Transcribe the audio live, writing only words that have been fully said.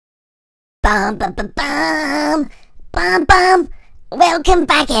Bum bum bum bum bum bum. Welcome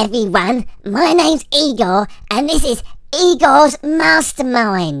back, everyone. My name's Igor, and this is Igor's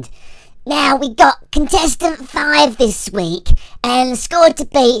Mastermind. Now, we got contestant 5 this week, and the score to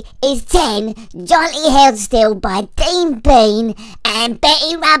beat is 10, jointly held still by Dean Bean and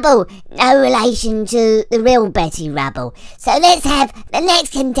Betty Rubble. No relation to the real Betty Rubble. So let's have the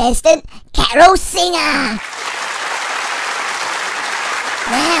next contestant, Carol Singer.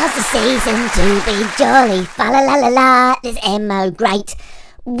 Now's the season to be jolly, fa la la la la, there's M.O. great.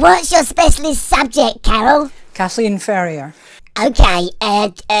 What's your specialist subject, Carol? Kathleen Ferrier. Okay,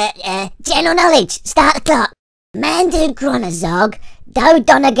 general knowledge, start the clock. Mandu Gronazog, Do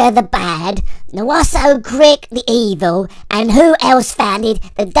Donegal the bad, Nawaso Crick the evil, and who else founded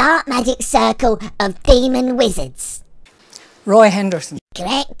the dark magic circle of demon wizards? Roy Henderson.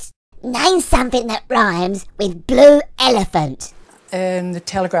 Correct. Name something that rhymes with blue elephant. In the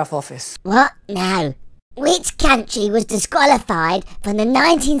Telegraph Office. What? No. Which country was disqualified from the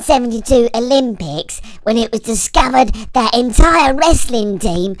 1972 Olympics when it was discovered that entire wrestling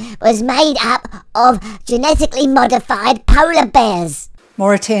team was made up of genetically modified polar bears?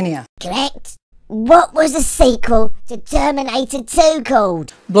 Mauritania. Correct. What was the sequel to Terminator 2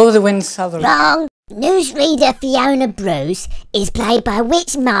 called? Blow the Wind Southern. Wrong. Newsreader Fiona Bruce is played by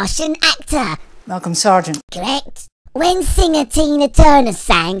which Martian actor? Malcolm Sargent. Correct. When singer Tina Turner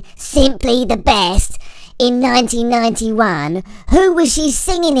sang Simply the Best in 1991, who was she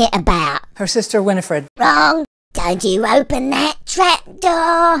singing it about? Her sister Winifred. Wrong. Don't you open that trap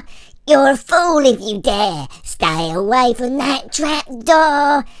door. You're a fool if you dare. Stay away from that trap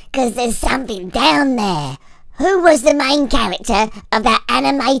door, 'cause there's something down there. Who was the main character of that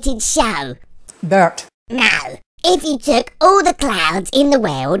animated show? Bert. No. If you took all the clouds in the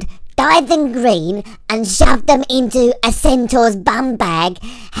world, dyed them green and shoved them into a centaur's bum bag,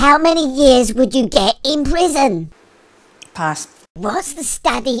 how many years would you get in prison? Pass. What's the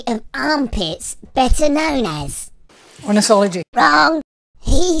study of armpits better known as? Ornithology. Wrong.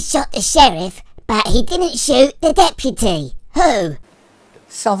 He shot the sheriff, but he didn't shoot the deputy. Who?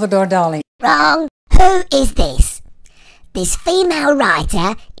 Salvador Dali. Wrong. Who is this? This female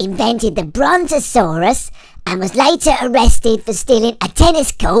writer invented the Brontosaurus and was later arrested for stealing a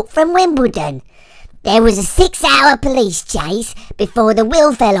tennis court from Wimbledon. There was a 6-hour police chase before the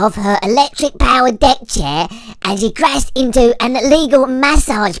wheel fell off her electric-powered deck chair and she crashed into an illegal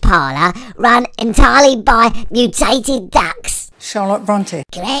massage parlour run entirely by mutated ducks. Charlotte Bronte.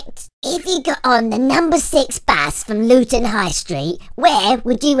 Correct. If you got on the number 6 bus from Luton High Street, where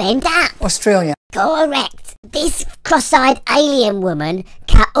would you end up? Australia. Correct. This cross-eyed alien woman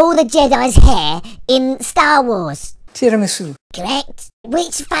cut all the Jedi's hair in Star Wars. Tiramisu. Correct.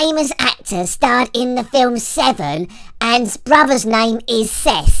 Which famous actor starred in the film Seven and his brother's name is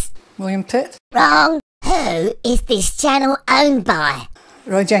Seth? William Pitt. Wrong. Who is this channel owned by?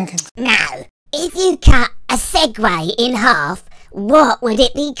 Roy Njenkin. No. If you cut a Segway in half, what would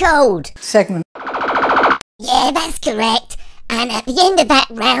it be called? Segment. Yeah, that's correct. And at the end of that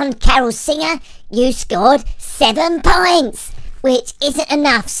round, Carol Singer, you scored 7 points, which isn't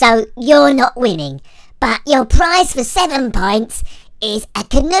enough, so you're not winning. But your prize for 7 points is a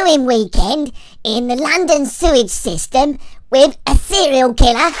canoeing weekend in the London sewage system with a serial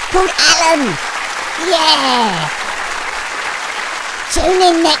killer called Alan. Yeah! Tune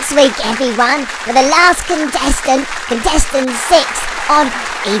in next week, everyone, for the last contestant, contestant 6 on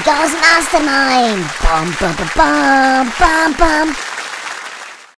Igor's Mastermind. Bum bum bum bum bum bum.